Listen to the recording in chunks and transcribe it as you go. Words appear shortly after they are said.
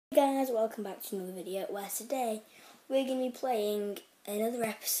guys, welcome back to another video where today we're going to be playing another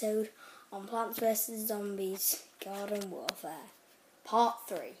episode on Plants vs Zombies Garden Warfare Part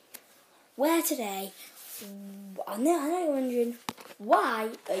 3. Where today, I know you're wondering, why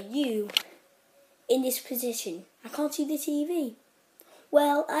are you in this position? I can't see the TV.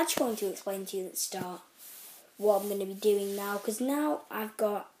 Well, I just wanted to explain to you at the start what I'm going to be doing now, because now I've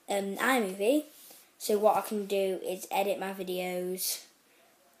got iMovie, so what I can do is edit my videos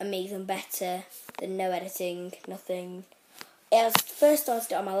and make them better than no editing, nothing. It was first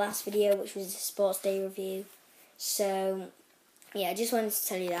started on my last video, which was a sports day review. So, yeah, I just wanted to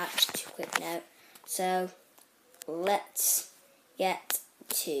tell you that, just a quick note. So, let's get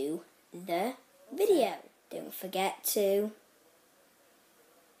to the video. Don't forget to...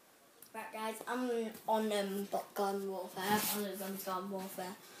 Right, guys, I'm on Garden Warfare, Garden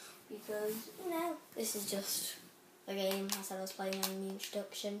Warfare, because, this is just a game I said I was playing in the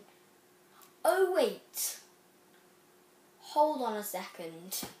introduction. Oh wait, hold on a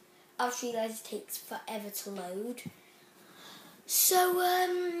second. I just realised it takes forever to load. So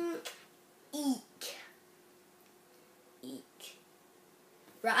eek.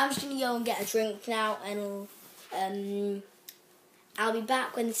 Right, I'm just gonna go and get a drink now, and I'll be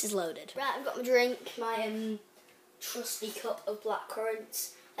back when this is loaded. Right, I've got my drink, my trusty cup of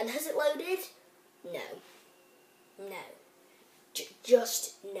blackcurrants, and has it loaded? No.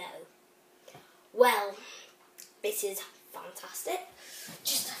 Just no. Well, this is fantastic.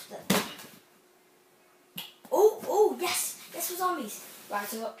 Just after. Oh, yes, for zombies. Right,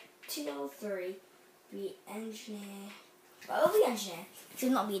 so I've got 2 level 3. Be engineer. Right, I'll be engineer. Because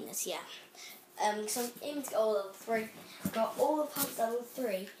I've not beaten this yet. So I'm aiming to get all level 3. I've got all the pants level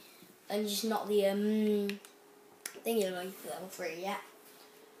 3, and just not the thingy level 3 yet.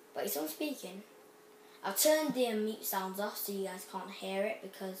 But it's on speaking. I've turned the mute sounds off so you guys can't hear it,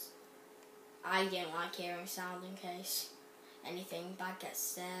 because I don't like hearing sound in case anything bad gets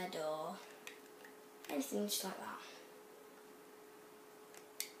said or anything just like that.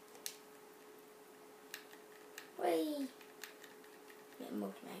 Whee! Get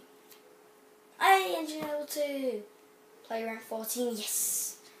mugged, mate. Hey, engine level 2! Play rank 14,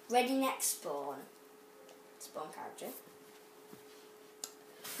 yes! Ready next spawn. Spawn character.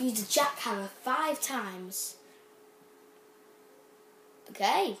 Use the jackhammer 5 times.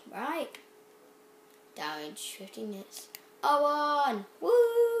 Okay, right. Damage 15 minutes. Oh, on!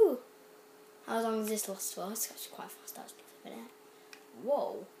 Woo! How long does this last for? It's actually quite fast, actually, for a minute.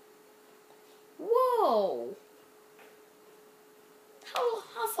 Whoa!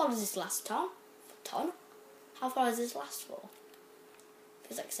 How far does this last, Tom? How far does this last for?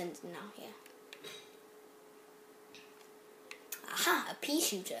 Feels like sending now here. Aha, a pea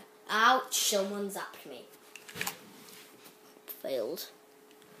shooter. Ouch, someone zapped me. Failed.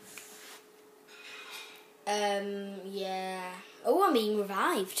 Yeah. Oh, I'm being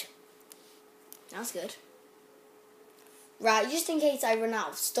revived. That's good. Right, just in case I run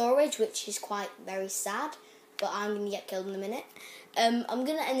out of storage, which is very sad, but I'm going to get killed in a minute. I'm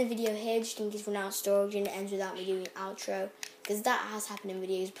going to end the video here just in case I run out of storage and it ends without me doing an outro, because that has happened in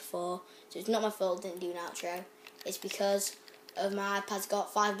videos before, so it's not my fault I didn't do an outro. It's because of my iPad's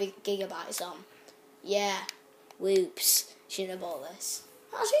got 5 gigabytes on. Yeah. Whoops. Shouldn't have bought this.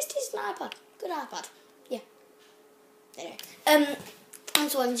 Oh, it's just an iPad. Good iPad. Yeah. Anyway.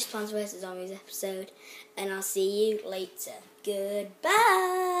 Thanks for watching this Plants vs Zombies episode, and I'll see you later.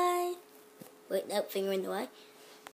 Goodbye. Wait, no, finger in the way.